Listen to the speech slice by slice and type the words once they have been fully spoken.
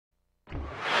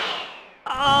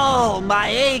Oh, my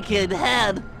aching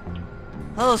head.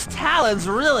 Those talons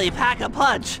really pack a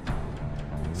punch.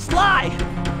 Sly!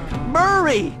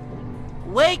 Murray!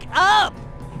 Wake up!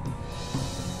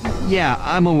 Yeah,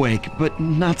 I'm awake, but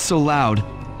not so loud.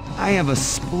 I have a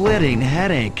splitting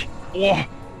headache. Where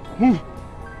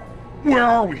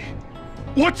are we?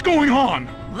 What's going on?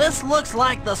 This looks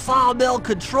like the sawmill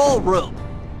control room.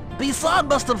 Bisson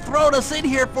must have thrown us in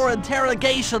here for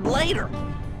interrogation later.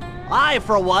 I,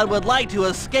 for one, would like to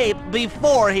escape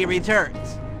before he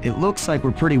returns. It looks like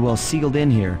we're pretty well sealed in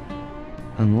here.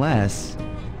 Unless...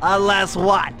 Unless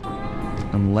what?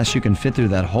 Unless you can fit through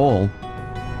that hole.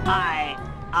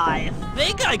 I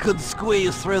think I could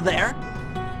squeeze through there.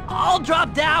 I'll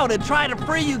drop down and try to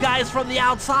free you guys from the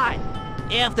outside.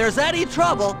 If there's any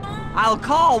trouble, I'll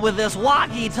call with this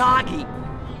walkie-talkie.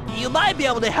 You might be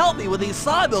able to help me with these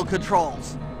sawmill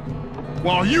controls.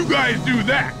 While you guys do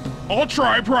that, I'll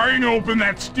try prying open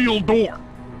that steel door.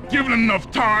 Given enough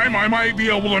time, I might be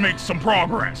able to make some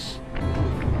progress.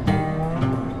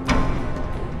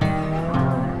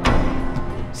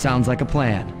 Sounds like a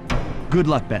plan. Good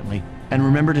luck, Bentley. And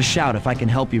remember to shout if I can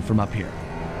help you from up here.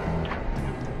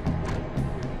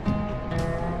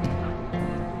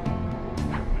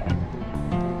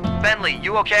 Bentley,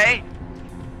 you okay?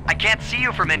 I can't see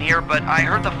you from in here, but I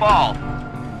heard the fall.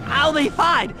 I'll be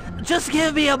fine. Just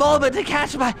give me a moment to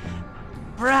catch my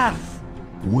breath.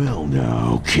 Well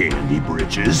now, Candy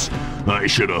Britches. I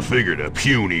should have figured a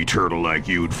puny turtle like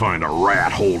you'd find a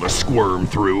rat hole to squirm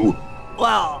through.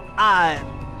 Well, I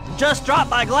just dropped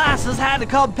my glasses, had to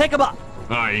come pick them up.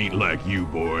 I ain't like you,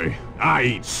 boy. I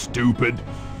ain't stupid.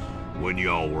 When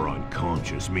y'all were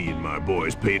unconscious, me and my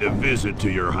boys paid a visit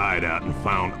to your hideout and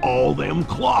found all them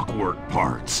clockwork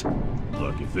parts.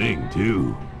 Lucky thing,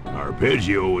 too.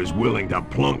 Arpeggio is willing to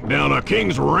plunk down a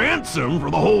king's ransom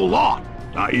for the whole lot.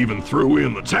 I even threw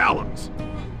in the talons.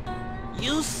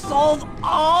 You sold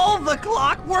all the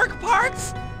clockwork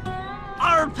parts?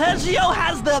 Arpeggio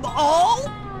has them all?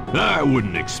 I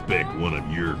wouldn't expect one of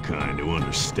your kind to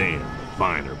understand the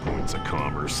finer points of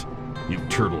commerce. You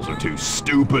turtles are too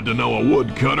stupid to know a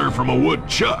woodcutter from a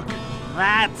woodchuck.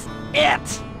 That's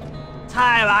it!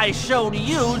 Time I showed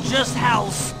you just how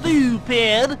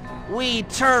stupid we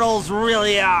turtles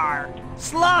really are.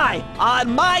 Sly,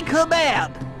 on my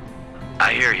command!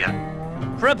 I hear ya.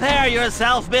 Prepare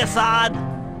yourself, Bisson!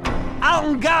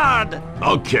 En garde!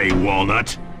 Okay,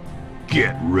 Walnut.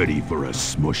 Get ready for a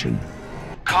smushing.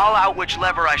 Call out which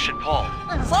lever I should pull.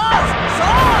 Saws!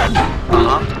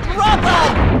 Drop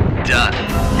him! Done.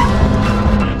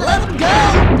 Let him go!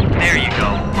 There you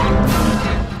go.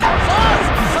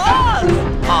 Saws!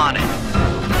 On it.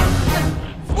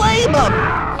 Flame him!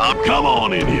 Come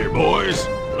on in here, boys.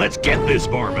 Let's get this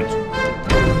varmint.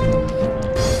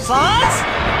 Saws?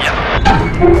 Yep.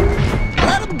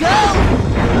 Let him go!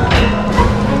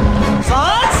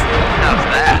 Saws? How's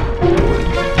that?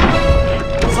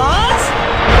 Saws?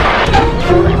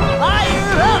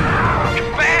 Fire up!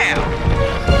 Bam!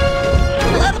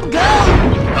 Let him go!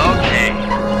 Okay.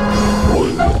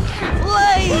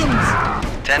 Flames!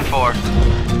 10-4.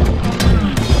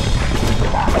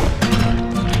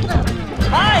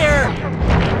 Fire!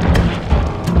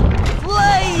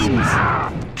 Flames!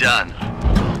 Done.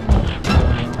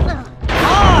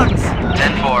 Hogs!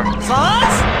 10-4.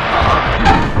 Saws?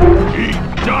 Eat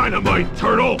dynamite,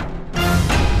 turtle!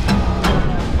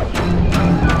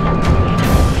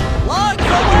 Logs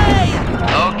away!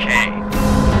 Okay.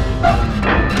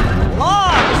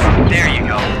 Logs! There you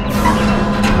go.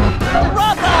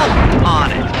 Drop them! On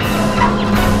it.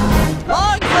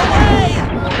 Logs away!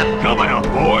 Come out,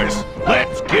 boys.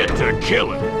 Let's get to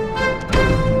killing.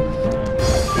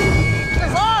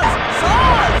 Saws!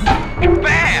 Saws!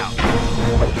 Bam!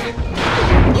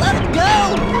 Let him go!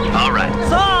 All right.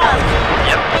 Saws!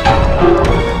 Yep.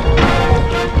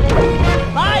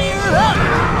 Fire up!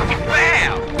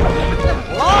 Bam!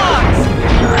 Logs!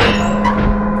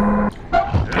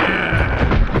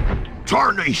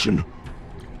 Tarnation!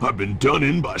 I've been done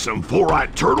in by some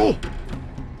four-eyed turtle?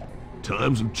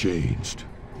 Times have changed.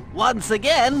 Once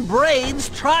again, brains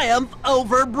triumph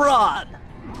over brawn.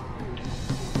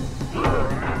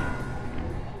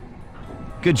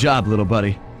 Good job, little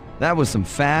buddy. That was some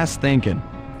fast thinking.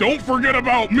 Don't forget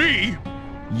about me!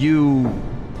 You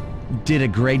did a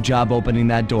great job opening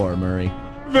that door, Murray.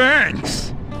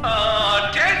 Thanks!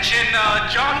 Attention,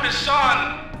 John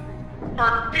Bisson.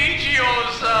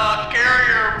 Arpeggio's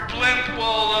carrier blimp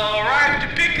will arrive to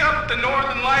pick up the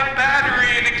Northern Light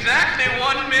battery in exactly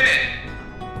 1 minute.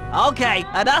 Okay,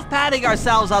 enough patting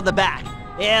ourselves on the back.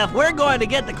 If we're going to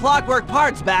get the clockwork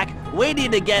parts back, we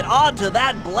need to get onto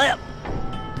that blimp.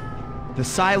 The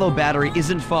silo battery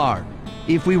isn't far.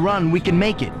 If we run, we can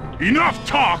make it. Enough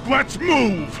talk, let's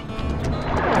move!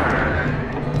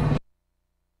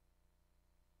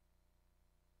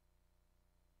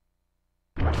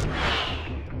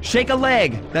 Shake a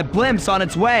leg! That blimp's on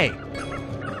its way!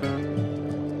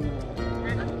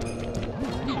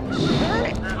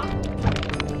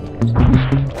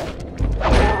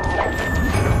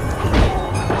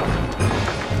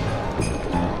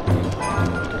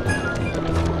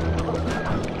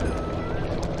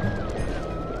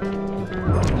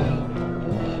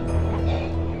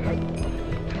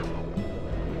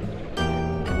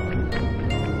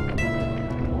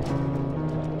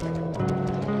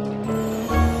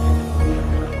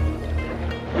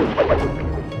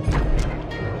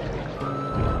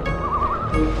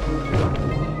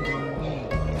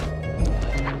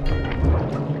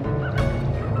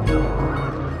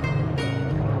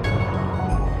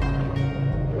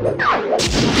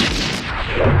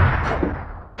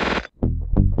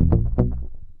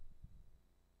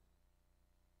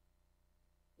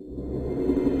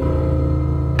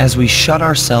 As we shut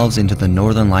ourselves into the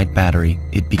Northern Light battery,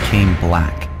 it became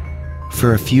black.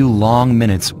 For a few long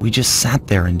minutes, we just sat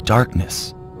there in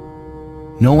darkness.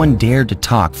 No one dared to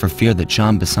talk for fear that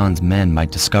Jean Bisson's men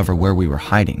might discover where we were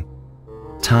hiding.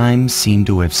 Time seemed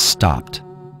to have stopped.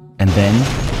 And then,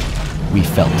 we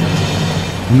felt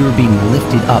it. We were being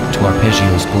lifted up to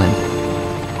Arpeggio's blimp.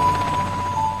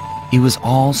 It was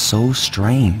all so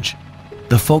strange.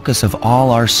 The focus of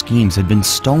all our schemes had been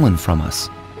stolen from us.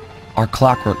 Our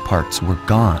clockwork parts were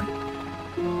gone.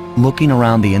 Looking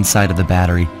around the inside of the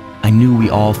battery, I knew we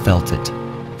all felt it.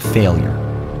 Failure.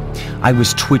 I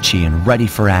was twitchy and ready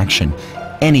for action.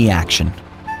 Any action.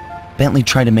 Bentley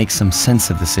tried to make some sense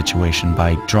of the situation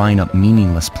by drawing up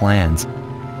meaningless plans.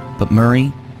 But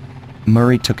Murray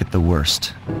took it the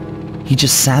worst. He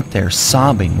just sat there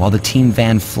sobbing while the team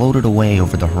van floated away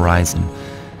over the horizon.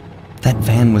 That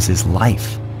van was his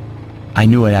life. I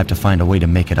knew I'd have to find a way to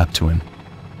make it up to him.